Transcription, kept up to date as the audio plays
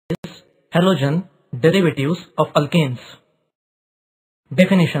halogen derivatives of alkanes.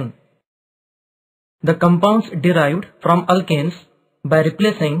 Definition: the compounds derived from alkanes by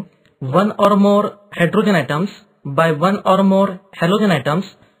replacing one or more hydrogen atoms by one or more halogen atoms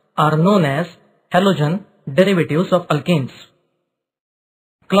are known as halogen derivatives of alkanes.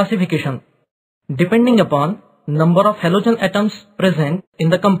 Classification: depending upon number of halogen atoms present in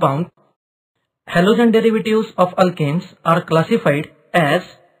the compound, halogen derivatives of alkanes are classified as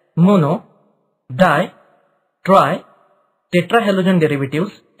mono, di, tri, tetrahalogen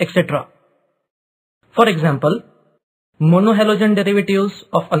derivatives, etc. For example, monohalogen derivatives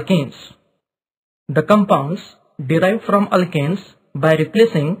of alkanes. The compounds derived from alkanes by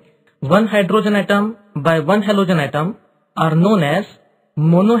replacing one hydrogen atom by one halogen atom are known as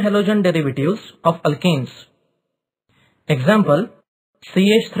monohalogen derivatives of alkanes. Example: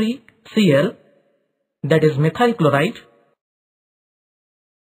 CH3Cl, that is methyl chloride,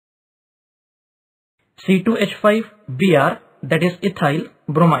 C2H5Br, that is ethyl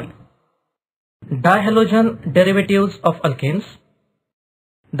bromide. Dihalogen derivatives of alkanes.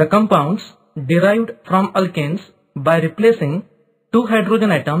 The compounds derived from alkanes by replacing two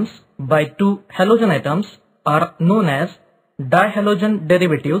hydrogen atoms by two halogen atoms are known as dihalogen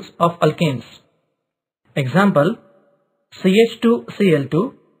derivatives of alkanes. Example: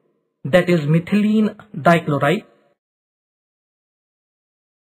 CH2Cl2, that is methylene dichloride,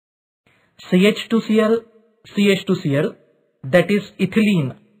 CH2Cl, that is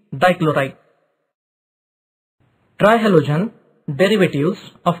ethylene dichloride. Trihalogen derivatives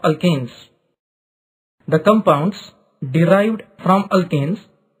of alkanes. The compounds derived from alkanes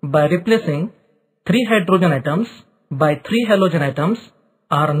by replacing three hydrogen atoms by three halogen atoms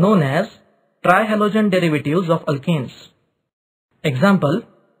are known as trihalogen derivatives of alkanes. Example: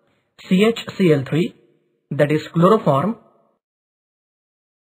 CHCl3, that is chloroform,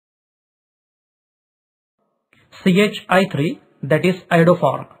 CHI3, that is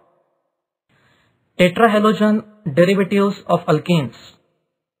iodoform. Tetrahalogen derivatives of alkanes.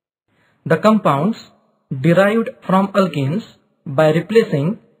 The compounds derived from alkanes by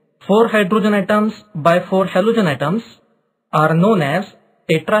replacing four hydrogen atoms by four halogen atoms are known as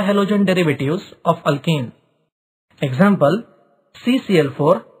tetrahalogen derivatives of alkane. Example: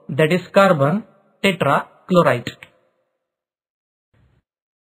 CCl4, that is carbon tetrachloride.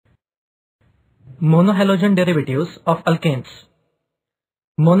 Monohalogen derivatives of alkanes.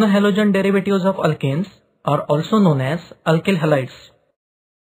 Monohalogen derivatives of alkanes are also known as alkyl halides.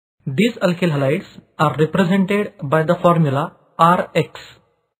 These alkyl halides are represented by the formula Rx,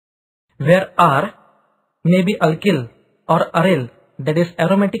 where R may be alkyl or aryl, that is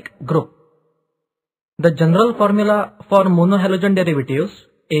aromatic group. The general formula for monohalogen derivatives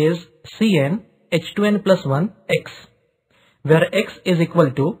is CnH2n+1 X, where X is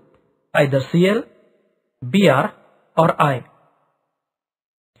equal to either Cl, Br or I.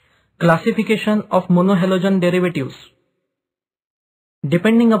 Classification of monohalogen derivatives.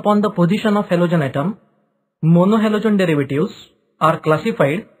 Depending upon the position of halogen atom, monohalogen derivatives are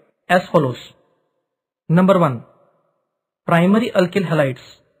classified as follows. Number 1. Primary alkyl halides.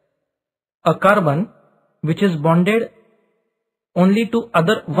 A carbon which is bonded only to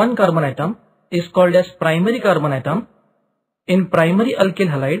other one carbon atom is called as primary carbon atom. In primary alkyl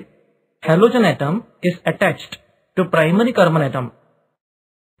halide, halogen atom is attached to primary carbon atom.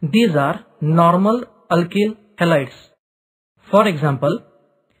 These are normal alkyl halides. For example,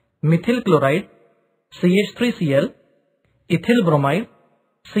 methyl chloride, CH3Cl, ethyl bromide,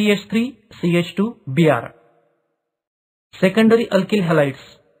 CH3CH2Br. Secondary alkyl halides.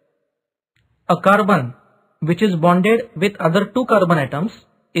 A carbon which is bonded with other two carbon atoms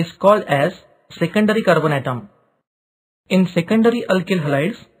is called as secondary carbon atom. In secondary alkyl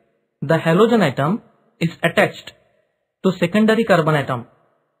halides, the halogen atom is attached to secondary carbon atom.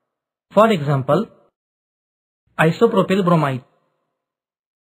 For example, isopropyl bromide.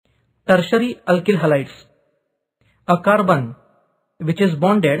 Tertiary alkyl halides. A carbon which is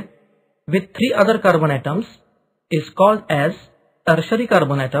bonded with three other carbon atoms is called as tertiary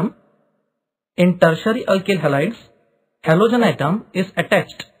carbon atom. In tertiary alkyl halides, halogen atom is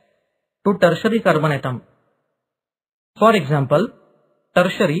attached to tertiary carbon atom. For example,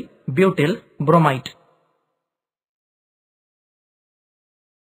 tertiary butyl bromide.